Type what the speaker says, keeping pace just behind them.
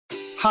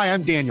Hi,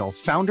 I'm Daniel,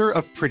 founder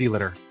of Pretty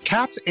Litter.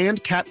 Cats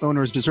and cat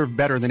owners deserve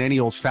better than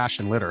any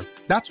old-fashioned litter.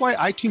 That's why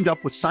I teamed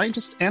up with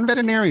scientists and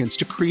veterinarians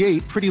to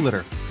create Pretty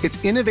Litter. Its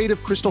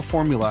innovative crystal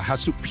formula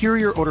has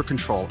superior odor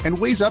control and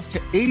weighs up to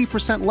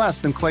 80%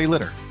 less than clay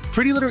litter.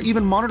 Pretty Litter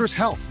even monitors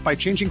health by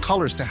changing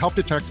colors to help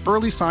detect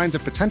early signs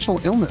of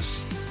potential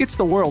illness. It's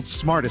the world's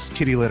smartest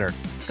kitty litter.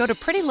 Go to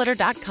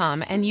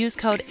prettylitter.com and use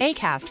code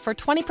ACAST for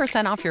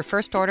 20% off your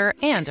first order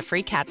and a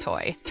free cat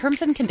toy.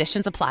 Terms and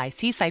conditions apply.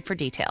 See site for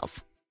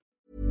details.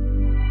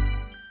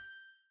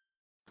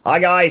 Hi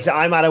guys,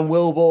 I'm Adam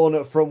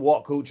Wilborn from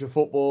What Culture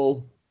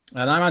Football.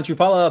 And I'm Andrew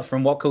Pollard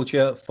from What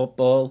Culture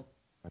Football.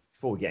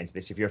 Before we get into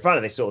this, if you're a fan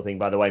of this sort of thing,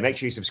 by the way, make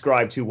sure you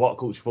subscribe to What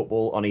Culture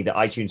Football on either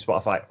iTunes,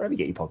 Spotify, wherever you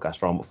get your podcast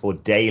from, for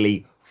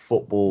daily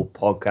football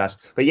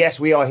podcasts. But yes,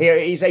 we are here.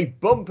 It is a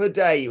bumper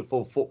day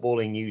for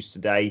footballing news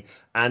today.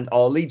 And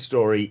our lead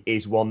story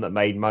is one that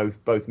made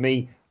both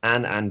me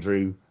and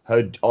Andrew,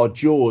 our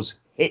jaws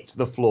hit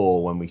the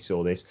floor when we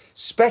saw this.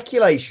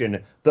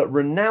 Speculation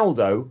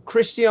that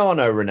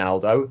Cristiano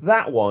Ronaldo,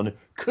 that one,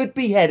 could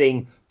be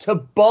heading to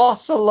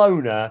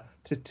Barcelona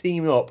to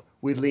team up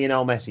with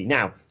Lionel Messi.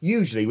 Now,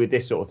 usually with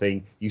this sort of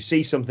thing, you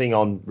see something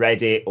on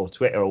Reddit or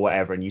Twitter or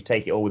whatever, and you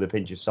take it all with a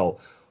pinch of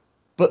salt.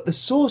 But the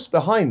source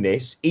behind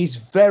this is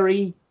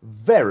very,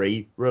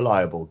 very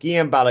reliable.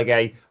 Guillem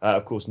Balaguer,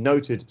 of course,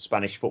 noted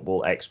Spanish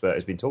football expert,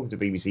 has been talking to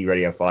BBC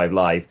Radio 5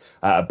 Live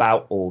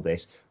about all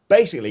this.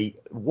 Basically,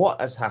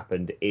 what has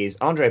happened is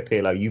Andrea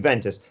Pirlo,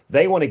 Juventus,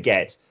 they want to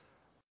get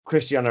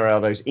Cristiano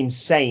Ronaldo's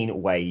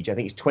insane wage. I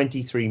think it's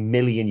 23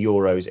 million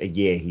euros a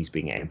year he's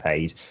been getting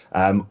paid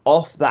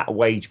off that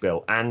wage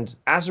bill. And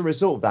as a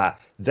result of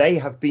that, they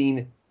have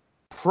been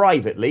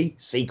privately,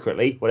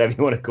 secretly, whatever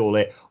you want to call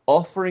it,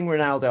 offering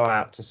Ronaldo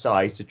out to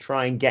sides to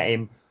try and get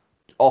him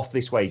off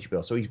this wage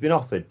bill. So he's been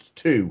offered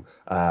to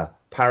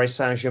Paris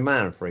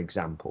Saint-Germain, for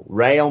example,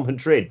 Real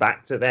Madrid,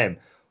 back to them,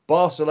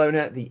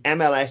 Barcelona, the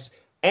MLS.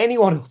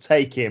 Anyone will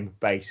take him,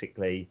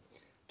 basically,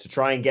 to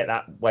try and get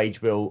that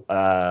wage bill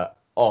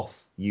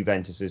off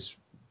Juventus's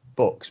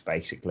books,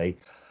 basically.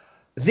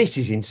 This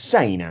is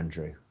insane,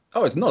 Andrew.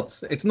 Oh, it's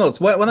nuts. It's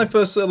nuts. When I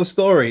first saw the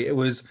story,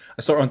 I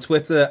saw it on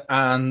Twitter,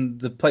 and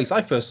the place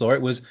I first saw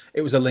it was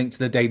a link to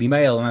the Daily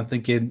Mail, and I'm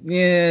thinking,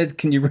 yeah,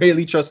 can you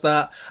really trust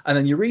that? And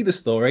then you read the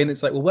story, and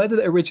it's like, well, where did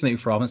it originate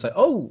from? And it's like,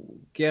 oh,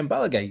 Guillem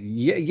Balaguer.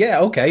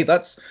 Yeah, okay,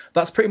 that's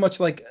pretty much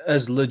like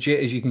as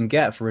legit as you can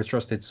get for a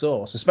trusted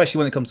source, especially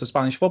when it comes to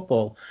Spanish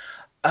football.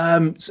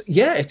 So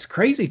yeah, it's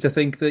crazy to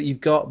think that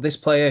you've got this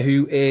player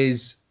who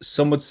is,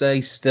 some would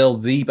say, still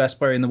the best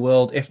player in the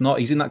world. If not,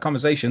 he's in that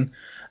conversation.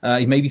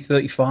 He may be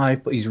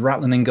 35, but he's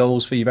rattling in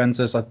goals for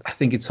Juventus. I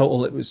think in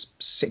total it was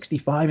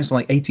 65 and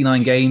something like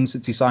 89 games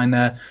since he signed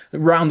there.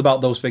 Round about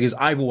those figures.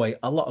 Either way,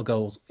 a lot of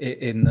goals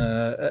in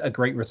a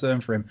great return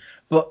for him.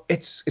 But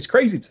it's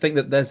crazy to think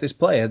that there's this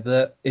player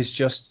that is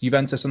just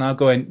Juventus are now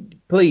going,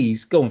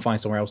 please go and find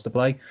somewhere else to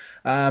play.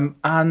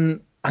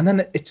 And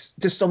then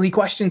there's so many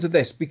questions of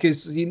this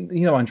because you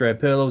know Andrea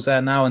Pirlo's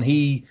there now, and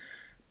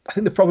I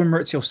think the problem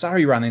Maurizio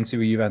Sarri ran into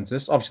with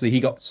Juventus, obviously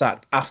he got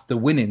sacked after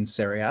winning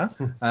Serie A,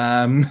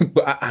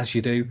 but as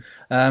you do.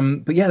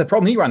 But yeah, the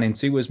problem he ran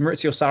into was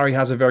Maurizio Sarri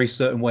has a very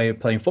certain way of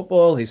playing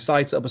football. His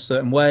side's set up a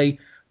certain way.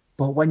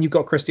 But when you've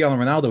got Cristiano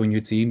Ronaldo in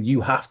your team,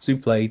 you have to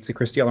play to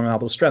Cristiano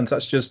Ronaldo's strengths.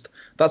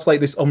 That's like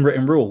this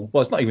unwritten rule.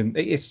 Well, it's not even,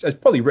 it's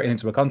probably written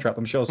into a contract,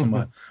 I'm sure,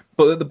 somewhere.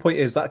 But the point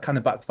is that kind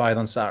of backfired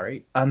on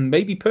Sarri. And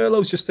maybe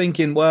Pirlo's just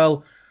thinking,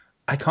 well,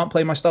 I can't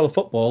play my style of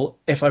football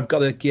if I've got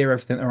to gear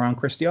everything around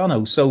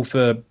Cristiano. So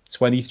for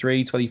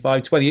 23,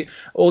 25, 28,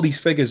 all these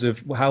figures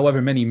of however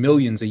many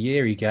millions a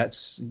year he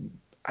gets,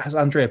 as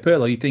Andrea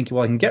Pirlo, you think,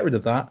 well, I can get rid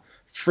of that,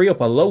 free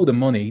up a load of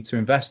money to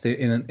invest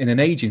in an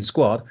aging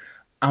squad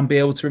and be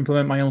able to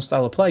implement my own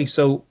style of play.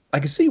 So I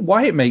can see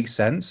why it makes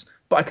sense,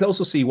 but I can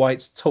also see why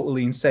it's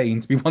totally insane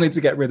to be wanting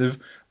to get rid of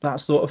that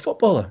sort of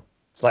footballer.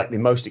 It's like the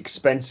most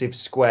expensive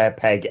square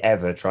peg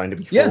ever trying to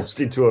be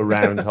forced into a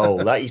round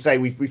hole. Like you say,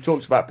 we've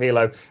talked about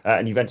Pirlo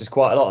and Juventus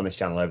quite a lot on this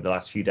channel over the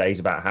last few days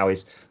about how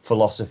his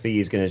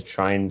philosophy is going to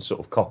try and sort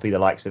of copy the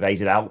likes of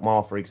AZ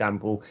Alkmaar, for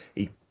example.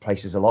 He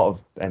places a lot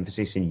of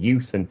emphasis in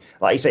youth and,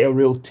 like you say, a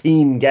real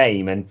team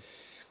game. And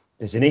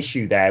there's an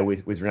issue there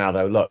with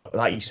Ronaldo. Look,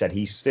 like you said,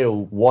 he's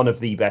still one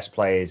of the best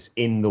players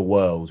in the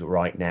world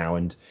right now.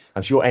 And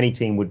I'm sure any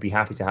team would be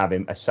happy to have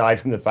him, aside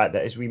from the fact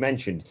that, as we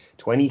mentioned,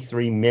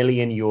 23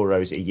 million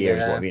euros a year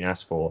is what I've been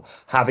asked for.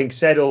 Having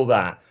said all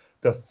that,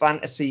 the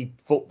fantasy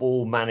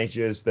football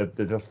managers, the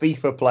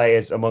FIFA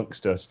players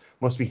amongst us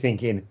must be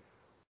thinking,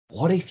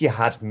 what if you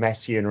had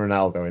Messi and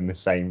Ronaldo in the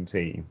same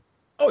team?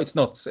 Oh, it's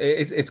nuts.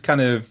 It's kind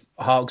of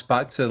harks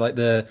back to like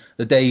the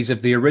days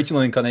of the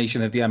original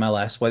incarnation of the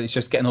MLS, where it's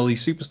just getting all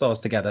these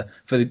superstars together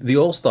for the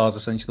All-Stars,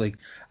 essentially.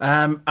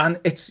 And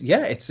it's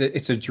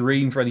a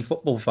dream for any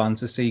football fan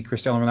to see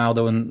Cristiano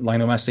Ronaldo and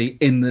Lionel Messi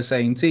in the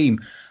same team.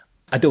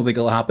 I don't think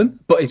it'll happen,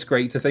 but it's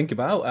great to think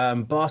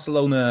about.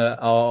 Barcelona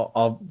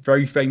are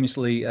very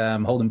famously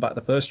holding back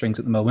the purse strings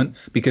at the moment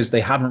because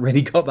they haven't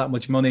really got that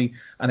much money,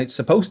 and it's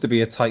supposed to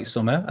be a tight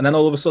summer. And then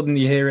all of a sudden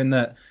you're hearing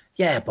that,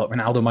 yeah, but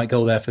Ronaldo might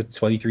go there for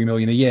 23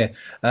 million a year.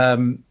 I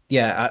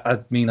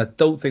mean, I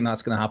don't think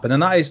that's going to happen.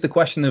 And that is the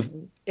question of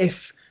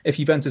if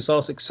Juventus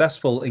are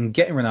successful in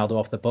getting Ronaldo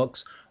off the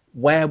books,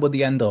 where would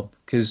they end up?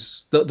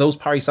 Because those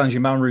Paris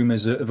Saint-Germain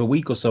rumours of a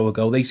week or so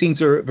ago, they seem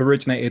to have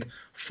originated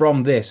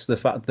from this, the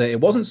fact that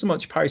it wasn't so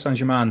much Paris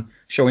Saint-Germain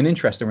showing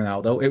interest in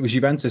Ronaldo, it was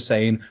Juventus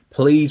saying,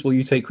 please, will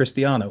you take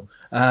Cristiano?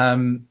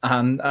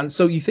 And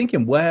so you're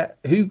thinking,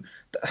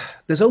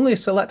 there's only a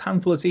select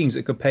handful of teams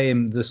that could pay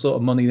him the sort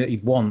of money that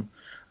he'd want.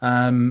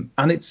 And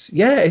it's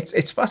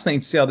fascinating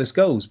to see how this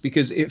goes,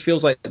 because it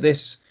feels like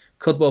this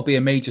could well be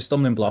a major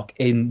stumbling block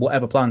in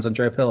whatever plans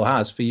Andrea Pirlo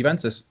has for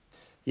Juventus.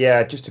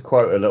 Yeah, just to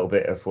quote a little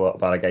bit of what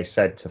Balaguer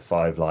said to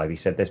 5 Live, he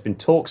said, there's been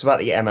talks about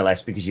the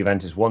MLS because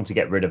Juventus want to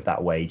get rid of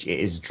that wage. It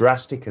is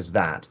drastic as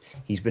that.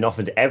 He's been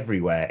offered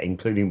everywhere,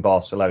 including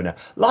Barcelona.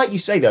 Like you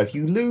say, though, if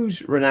you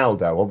lose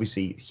Ronaldo,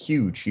 obviously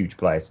huge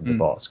player to the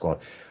Barca squad.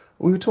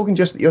 We were talking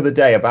just the other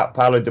day about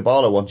Paulo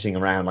Dybala wanting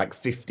around like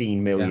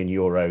 15 million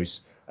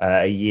euros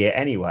a year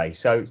anyway.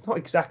 So it's not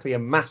exactly a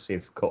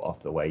massive cut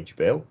off the wage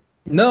bill.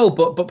 No,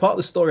 but part of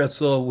the story I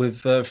saw with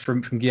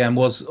from Guillem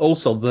was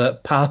also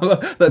that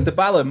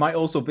Dybala might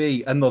also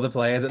be another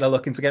player that they're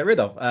looking to get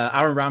rid of.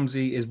 Aaron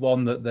Ramsey is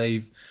one that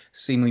they've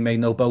seemingly made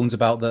no bones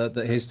about that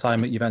his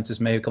time at Juventus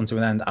may have come to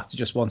an end after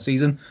just one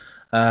season.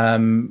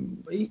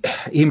 He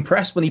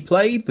impressed when he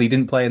played, but he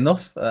didn't play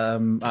enough,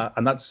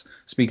 and that's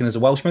speaking as a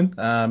Welshman.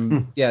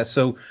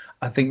 So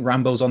I think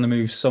Rambo's on the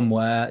move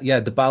somewhere.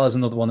 Yeah, Dybala's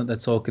another one that they're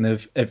talking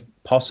of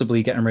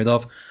possibly getting rid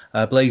of.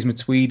 Blaise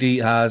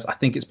Matuidi has, I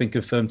think it's been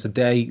confirmed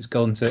today, he's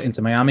gone to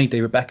Inter Miami,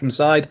 David Beckham's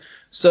side.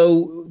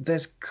 So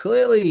there's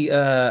clearly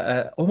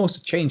almost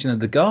a change in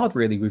the guard,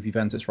 really, with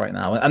Juventus right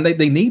now. And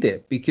they need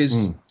it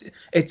because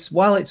it's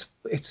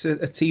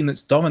a team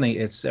that's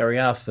dominated Serie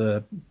A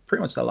for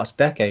pretty much the last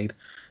decade.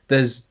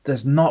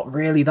 There's not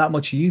really that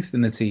much youth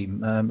in the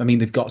team. I mean,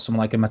 they've got someone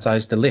like a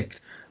Matthijs de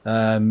Ligt,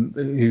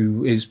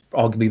 who is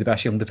arguably the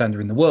best young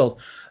defender in the world.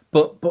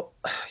 But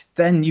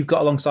then you've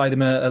got alongside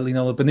him a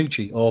Leonardo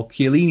Bonucci, or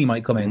Chiellini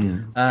might come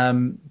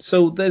in.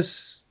 So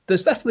there's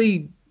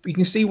definitely, you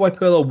can see why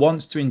Pirlo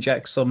wants to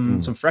inject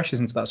some freshness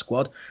into that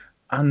squad,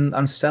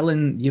 and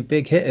selling your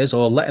big hitters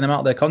or letting them out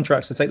of their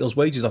contracts to take those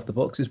wages off the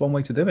books is one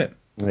way to do it.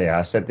 Yeah,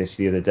 I said this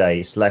the other day.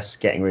 It's less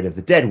getting rid of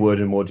the dead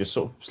wood and more just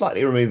sort of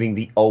slightly removing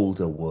the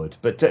older wood.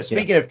 But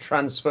speaking of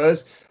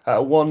transfers,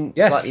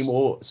 slightly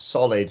more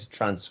solid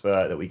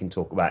transfer that we can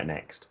talk about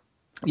next.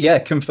 Yeah,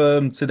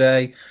 confirmed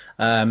today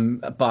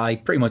by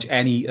pretty much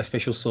any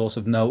official source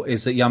of note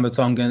is that Jan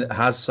Vertonghen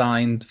has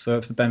signed for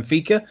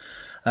Benfica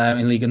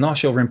in Liga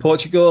NOS over in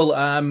Portugal.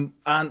 And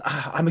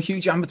I'm a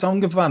huge Jan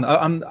Vertonghen fan.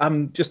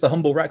 I'm just a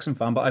humble Wrexham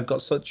fan, but I've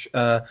got such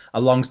a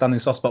long-standing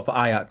soft spot for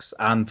Ajax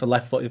and for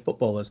left-footed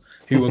footballers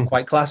who are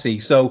quite classy.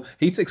 So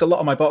he ticks a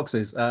lot of my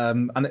boxes.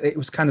 And it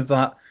was kind of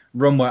that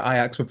run where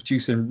Ajax were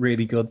producing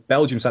really good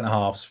Belgium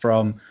centre-halves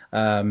from,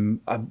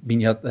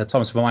 you had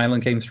Thomas van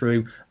Meilen came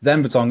through,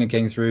 then Vertonghen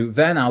came through,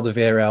 then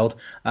Alderweireld,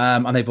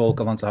 and they've all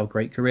gone on to have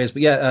great careers.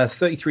 But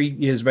 33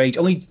 years of age,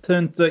 only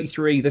turned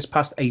 33 this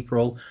past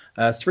April,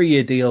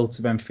 3-year deal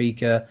to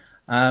Benfica.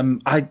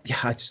 I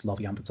just love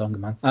Jan Vertonghen,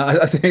 man.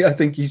 I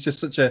think he's just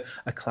such a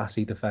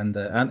classy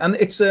defender, and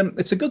it's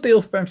a good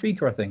deal for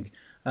Benfica, I think,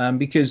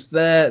 because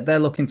they're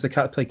looking to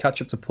play catch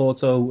up to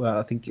Porto.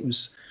 I think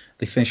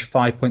they finished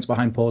 5 points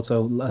behind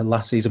Porto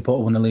last season.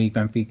 Porto won the league,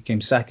 Benfica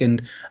came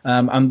second,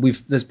 and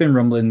there's been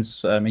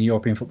rumblings in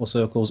European football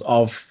circles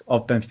of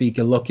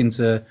Benfica looking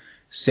to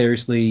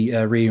seriously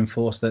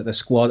reinforce the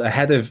squad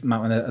ahead of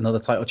mounting another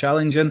title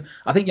challenge. And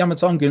I think Jan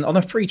Vertonghen, on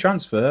a free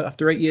transfer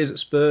after 8 years at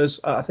Spurs,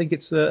 I think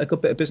it's a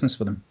good bit of business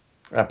for them.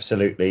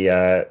 Absolutely.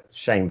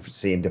 Shame to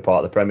see him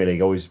depart the Premier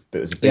League. Always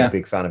was a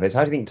big fan of his.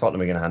 How do you think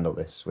Tottenham are going to handle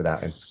this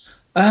without him?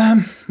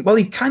 Well,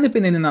 he'd kind of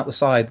been in and out the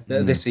side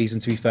this season,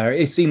 to be fair.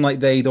 It seemed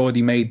like they'd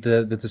already made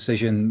the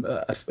decision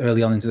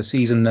early on into the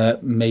season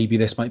that maybe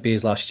this might be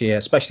his last year,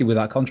 especially with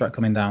that contract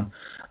coming down.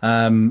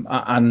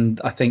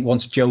 And I think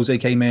once Jose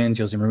came in,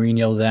 Jose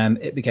Mourinho, then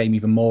it became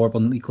even more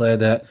abundantly clear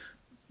that,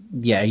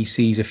 he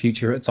sees a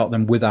future at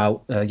Tottenham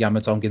without Jan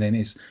Vertonghen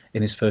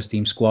in his first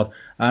team squad.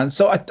 And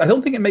so I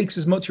don't think it makes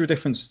as much of a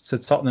difference to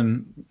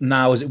Tottenham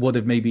now as it would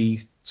have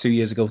maybe 2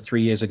 years ago,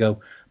 3 years ago.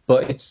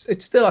 But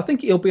it's still, I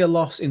think it'll be a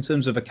loss in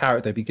terms of a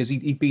character, because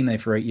he'd been there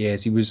for 8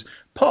 years. He was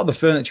part of the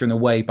furniture in a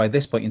way by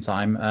this point in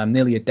time,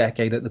 nearly a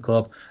decade at the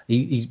club.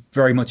 He's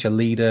very much a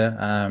leader.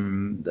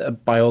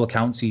 By all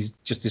accounts, he's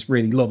just this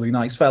really lovely,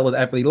 nice fella that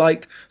everybody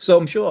liked. So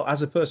I'm sure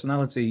as a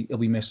personality, he'll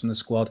be missed from the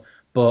squad.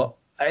 But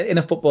in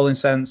a footballing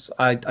sense,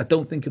 I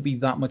don't think it'll be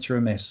that much of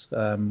a miss,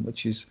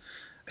 which is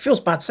feels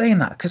bad saying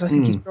that because I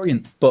think he's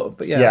brilliant. But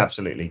yeah. Yeah,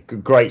 absolutely.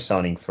 Great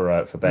signing for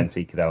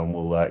Benfica, though, and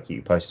we'll keep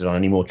you posted on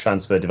any more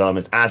transfer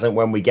developments as and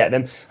when we get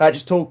them.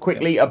 Just talk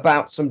quickly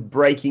about some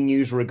breaking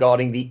news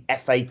regarding the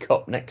FA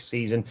Cup next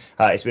season.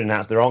 It's been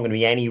announced there aren't going to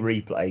be any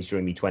replays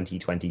during the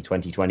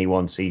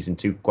 2020-2021 season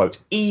to, quote,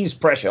 ease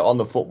pressure on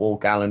the football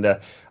calendar.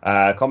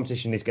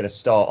 Competition is going to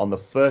start on the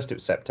 1st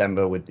of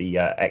September with the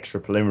extra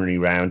preliminary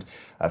round,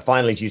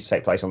 finally due to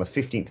take place on the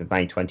 15th of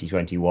May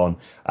 2021.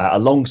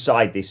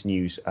 Alongside this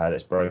news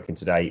that's broken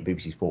today,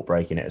 BBC Sport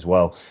breaking it as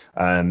well.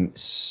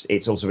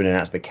 It's also been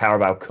announced the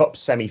Carabao Cup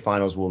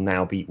semi-finals will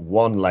now be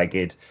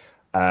one-legged.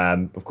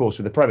 Of course,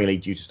 with the Premier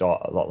League due to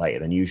start a lot later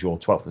than usual,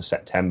 12th of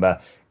September,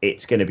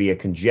 it's going to be a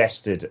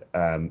congested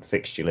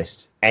fixture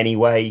list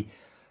anyway.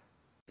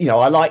 You know,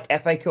 I like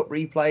FA Cup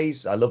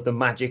replays. I love the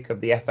magic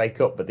of the FA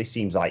Cup, but this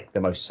seems like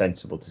the most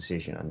sensible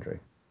decision, Andrew.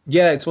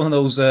 Yeah, it's one of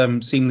those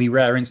seemingly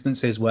rare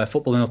instances where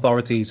footballing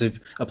authorities have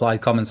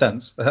applied common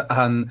sense,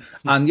 and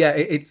yeah,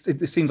 it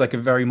seems like a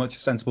very much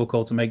sensible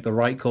call to make, the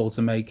right call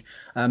to make.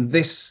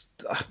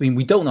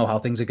 We don't know how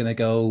things are going to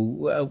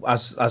go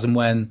as and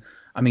when.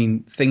 I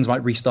mean, things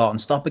might restart and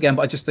stop again,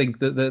 but I just think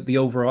that the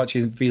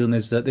overarching feeling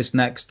is that this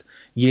next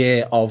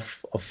year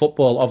of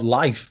football, of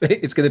life,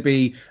 it's going to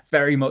be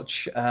very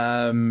much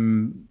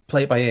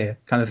play it by ear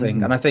kind of thing.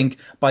 Mm-hmm. And I think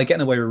by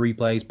getting away with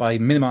replays, by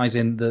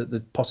minimising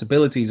the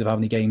possibilities of how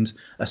many games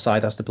a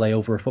side has to play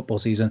over a football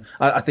season,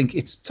 I think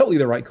it's totally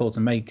the right call to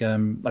make. I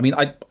mean,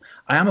 I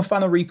am a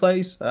fan of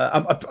replays.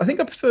 I think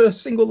I prefer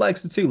single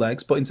legs to two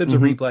legs, but in terms of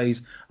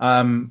replays,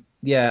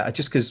 yeah,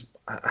 just because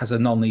as a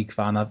non-league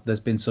fan, there's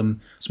been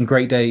some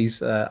great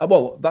days.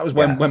 Well, that was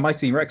when my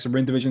team Wrexham were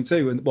in Division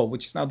 2, and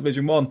which is now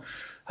Division 1.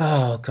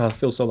 Oh God,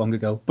 feels so long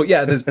ago. But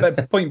yeah, there's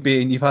point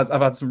being,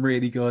 I've had some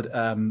really good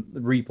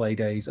replay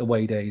days,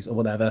 away days, or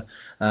whatever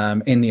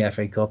in the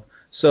FA Cup.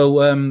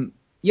 So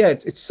yeah,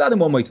 it's sad in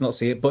one way to not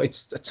see it, but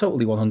it's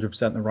totally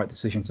 100% the right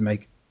decision to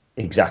make.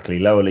 Exactly.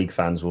 Lower league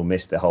fans will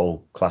miss the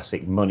whole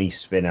classic money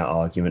spinner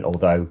argument.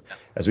 Although,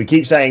 as we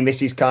keep saying,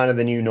 this is kind of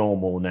the new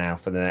normal now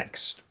for the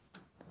next,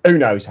 who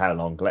knows how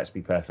long, let's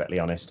be perfectly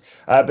honest.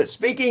 But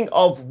speaking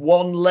of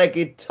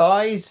one-legged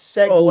ties,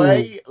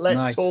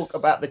 let's talk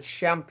about the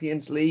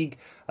Champions League.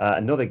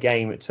 Another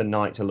game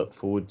tonight to look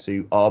forward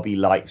to, RB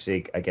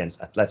Leipzig against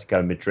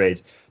Atletico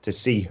Madrid, to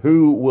see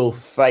who will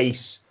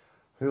face...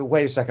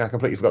 Wait a second, I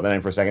completely forgot the name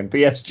for a second.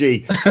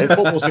 PSG.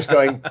 Football's just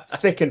going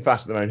thick and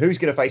fast at the moment. Who's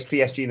going to face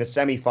PSG in the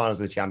semi-finals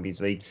of the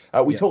Champions League?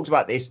 We talked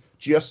about this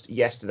just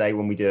yesterday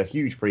when we did a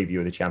huge preview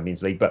of the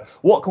Champions League. But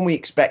what can we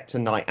expect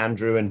tonight,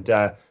 Andrew? And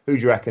who do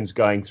you reckon's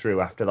going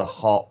through after the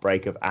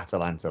heartbreak of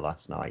Atalanta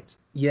last night?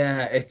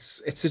 Yeah,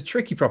 it's a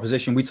tricky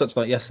proposition. We touched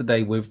on it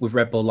yesterday with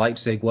Red Bull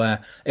Leipzig,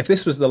 where if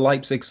this was the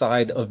Leipzig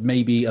side of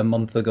maybe a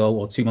month ago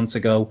or 2 months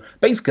ago,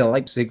 basically a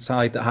Leipzig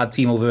side that had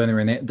Timo Werner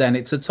in it, then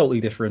it's a totally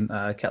different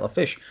kettle of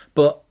fish.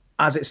 But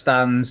as it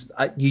stands,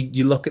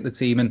 you look at the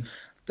team, and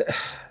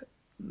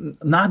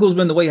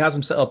Nagelsmann, the way he has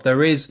them set up,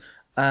 there is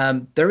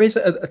a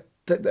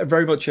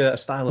very much a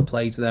style of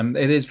play to them.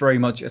 It is very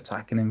much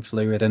attacking and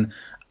fluid,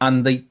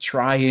 and they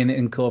try and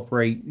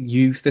incorporate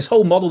youth. This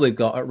whole model they've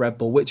got at Red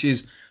Bull, which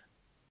is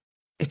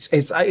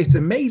it's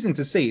amazing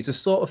to see. It's a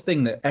sort of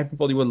thing that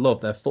everybody would love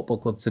their football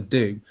club to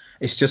do.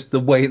 It's just the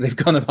way they've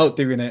gone about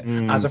doing it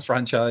as a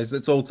franchise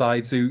that's all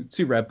tied to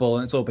Red Bull,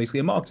 and it's all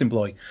basically a marketing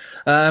ploy.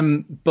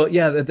 But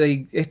yeah,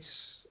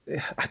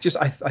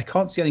 I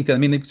can't see anything. I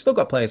mean, they've still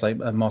got players like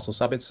Marcel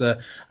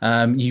Sabitzer.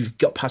 You've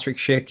got Patrick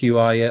Schick, who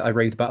I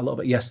raved about a little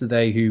bit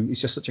yesterday, who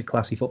is just such a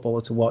classy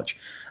footballer to watch,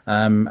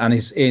 and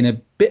is in a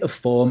bit of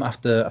form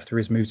after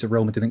his move to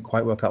Roma. Didn't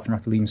quite work out for him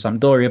after leaving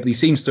Sampdoria, but he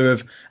seems to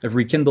have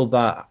rekindled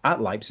that at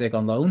Leipzig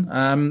on loan.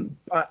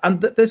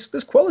 And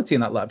there's quality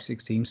in that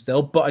Leipzig team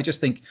still, but I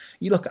just think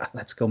you look at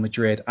Atletico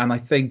Madrid, and I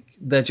think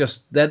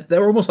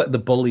they're almost like the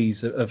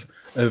bullies of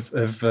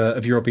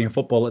European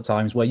football at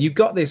times, where you've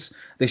got this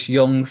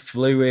young,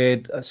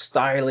 fluid,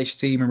 stylish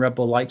team in Red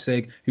Bull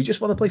Leipzig who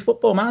just want to play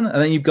football, man. And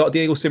then you've got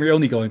Diego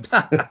Simeone going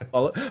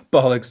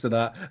bollocks to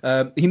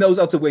that. He knows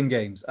how to win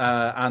games,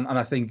 and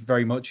I think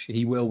very much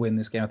he will win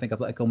this game. I think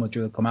Atletico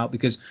Madrid will come out,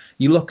 because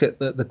you look at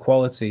the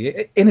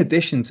quality, in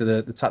addition to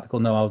the tactical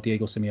know-how of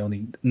Diego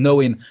Simeone,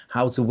 knowing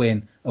how to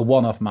win a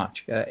one-off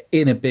match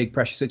in a big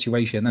pressure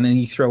situation, and then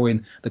you throw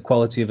in the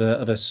quality of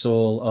a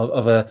Saul,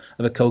 of a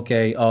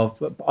Koke,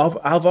 of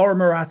Alvaro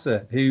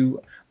Morata,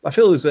 who I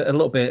feel is a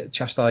little bit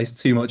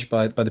chastised too much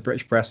by the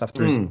British press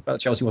after his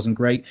Chelsea wasn't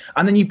great.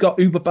 And then you've got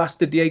uber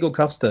bastard Diego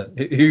Costa,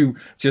 who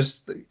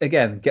just,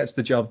 again, gets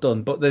the job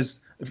done. But there's,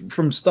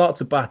 from start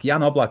to back,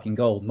 Jan Oblak in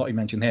goal, not to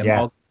mention him.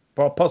 Yeah.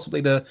 Possibly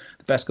the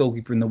best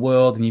goalkeeper in the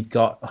world, and you've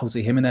got Jose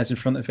Jimenez in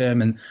front of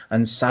him, and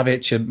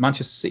Savic, a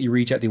Manchester City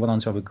reject, who went on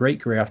to have a great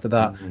career after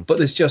that. But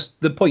there's just,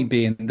 the point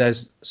being,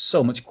 there's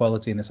so much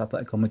quality in this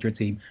Atletico Madrid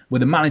team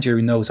with a manager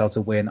who knows how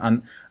to win.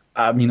 And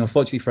I mean,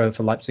 unfortunately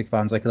for Leipzig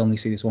fans, I can only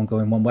see this one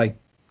going one way.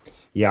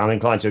 Yeah, I'm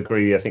inclined to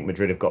agree with you. I think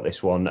Madrid have got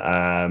this one.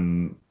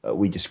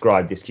 We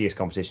described this Kies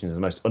competition as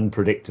the most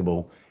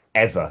unpredictable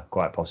ever,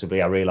 quite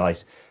possibly. I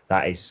realise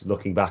that is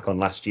looking back on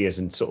last year's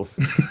and sort of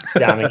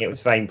damning it with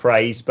faint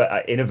praise,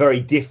 but in a very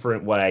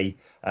different way.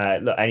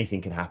 Look,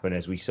 anything can happen,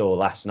 as we saw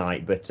last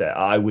night, but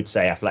I would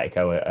say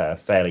Atletico are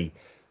fairly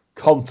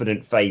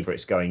confident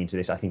favourites going into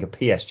this. I think a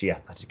PSG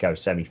Atletico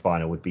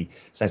semi-final would be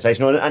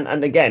sensational.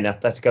 And again,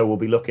 Atletico will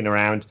be looking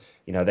around.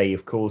 You know, they,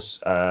 of course,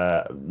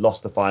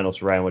 lost the final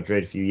to Real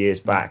Madrid a few years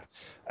back.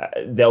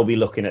 They'll be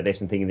looking at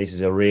this and thinking this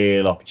is a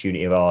real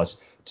opportunity of ours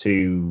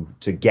to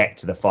get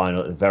to the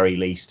final at the very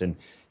least. And,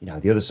 you know,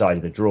 the other side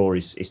of the draw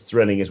is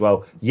thrilling as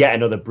well. Yet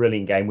another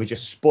brilliant game. We're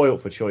just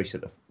spoilt for choice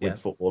with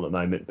football at the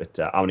moment. But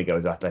I want to go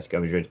with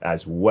Atletico Madrid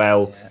as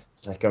well. Yeah.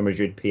 Atletico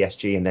Madrid,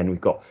 PSG, and then we've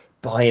got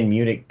Bayern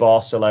Munich,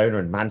 Barcelona,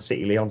 and Man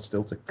City, Lyon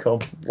still to come.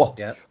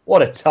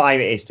 What a time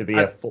it is to be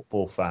a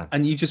football fan.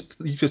 And you just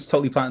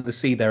totally planted the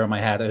seed there in my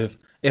head of,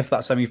 if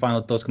that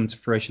semi-final does come to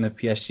fruition of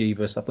PSG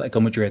versus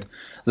Atletico Madrid,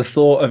 the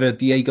thought of a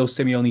Diego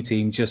Simeone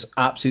team just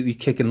absolutely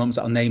kicking lumps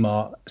out of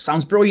Neymar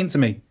sounds brilliant to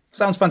me.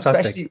 Sounds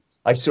fantastic. Especially,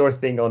 I saw a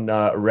thing on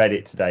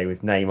Reddit today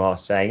with Neymar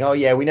saying, "Oh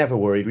yeah, we never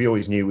worried. We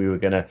always knew we were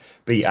going to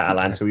beat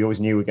Atalanta. We always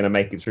knew we were going to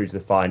make it through to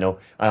the final."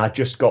 And I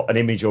just got an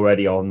image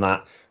already on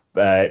that.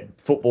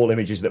 Football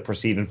images that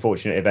precede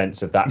unfortunate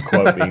events of that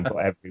quote being put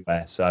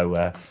everywhere.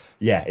 So,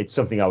 it's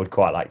something I would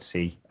quite like to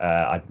see.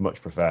 I'd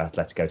much prefer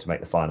Atletico to make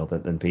the final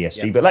than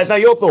PSG. Yeah. But let us know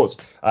your thoughts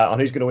on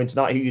who's going to win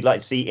tonight, who you'd like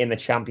to see in the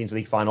Champions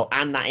League final,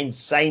 and that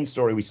insane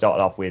story we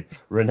started off with,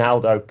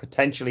 Ronaldo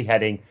potentially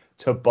heading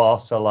to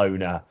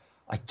Barcelona.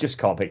 I just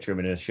can't picture him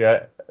in a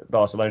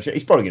Barcelona shirt.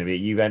 He's probably going to be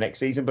at Juve next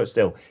season, but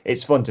still,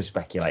 it's fun to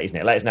speculate, isn't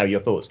it? Let us know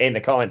your thoughts in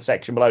the comment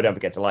section below. Don't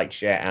forget to like,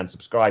 share, and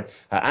subscribe.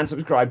 And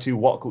subscribe to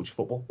What Culture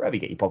Football, wherever you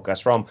get your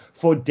podcasts from,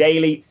 for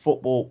daily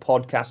football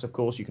podcasts. Of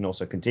course, you can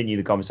also continue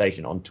the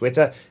conversation on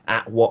Twitter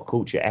at What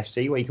Culture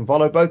FC, where you can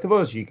follow both of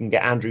us. You can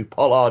get Andrew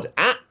Pollard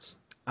at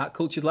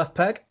Cultured Left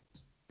Peg.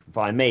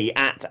 Find me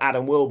at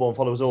Adam Wilborn.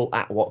 Follow us all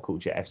at What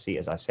Culture FC,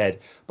 as I said.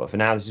 But for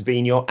now, this has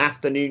been your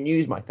afternoon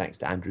news. My thanks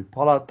to Andrew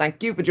Pollard.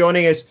 Thank you for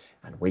joining us,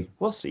 and we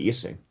will see you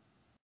soon.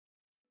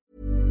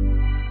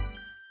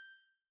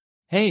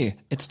 Hey,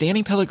 it's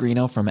Danny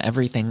Pellegrino from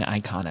Everything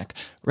Iconic.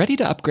 Ready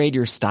to upgrade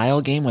your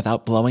style game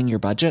without blowing your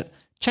budget?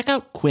 Check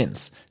out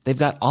Quince. They've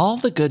got all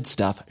the good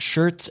stuff,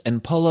 shirts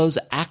and polos,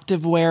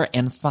 activewear,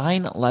 and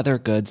fine leather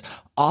goods,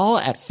 all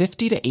at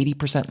 50 to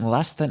 80%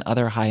 less than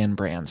other high-end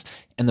brands.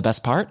 And the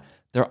best part?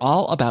 They're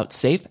all about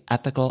safe,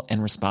 ethical,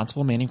 and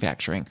responsible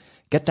manufacturing.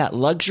 Get that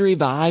luxury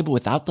vibe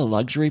without the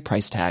luxury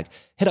price tag.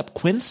 Hit up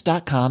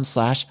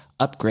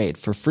quince.com/upgrade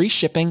for free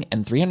shipping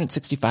and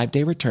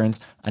 365-day returns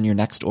on your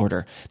next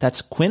order.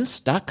 That's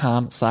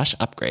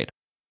quince.com/upgrade.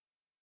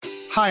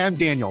 Hi, I'm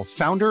Daniel,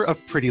 founder of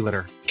Pretty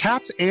Litter.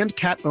 Cats and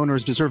cat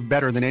owners deserve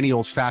better than any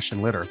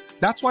old-fashioned litter.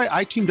 That's why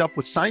I teamed up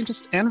with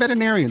scientists and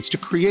veterinarians to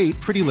create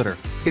Pretty Litter.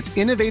 Its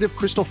innovative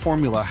crystal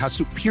formula has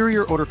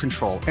superior odor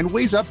control and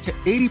weighs up to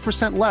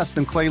 80% less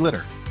than clay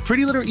litter.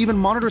 Pretty Litter even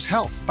monitors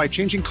health by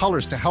changing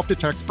colors to help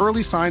detect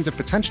early signs of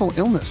potential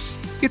illness.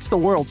 It's the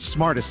world's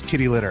smartest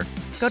kitty litter.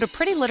 Go to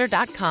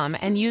prettylitter.com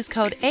and use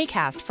code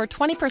ACAST for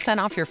 20%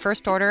 off your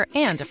first order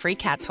and a free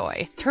cat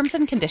toy. Terms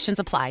and conditions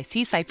apply.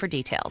 See site for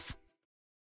details.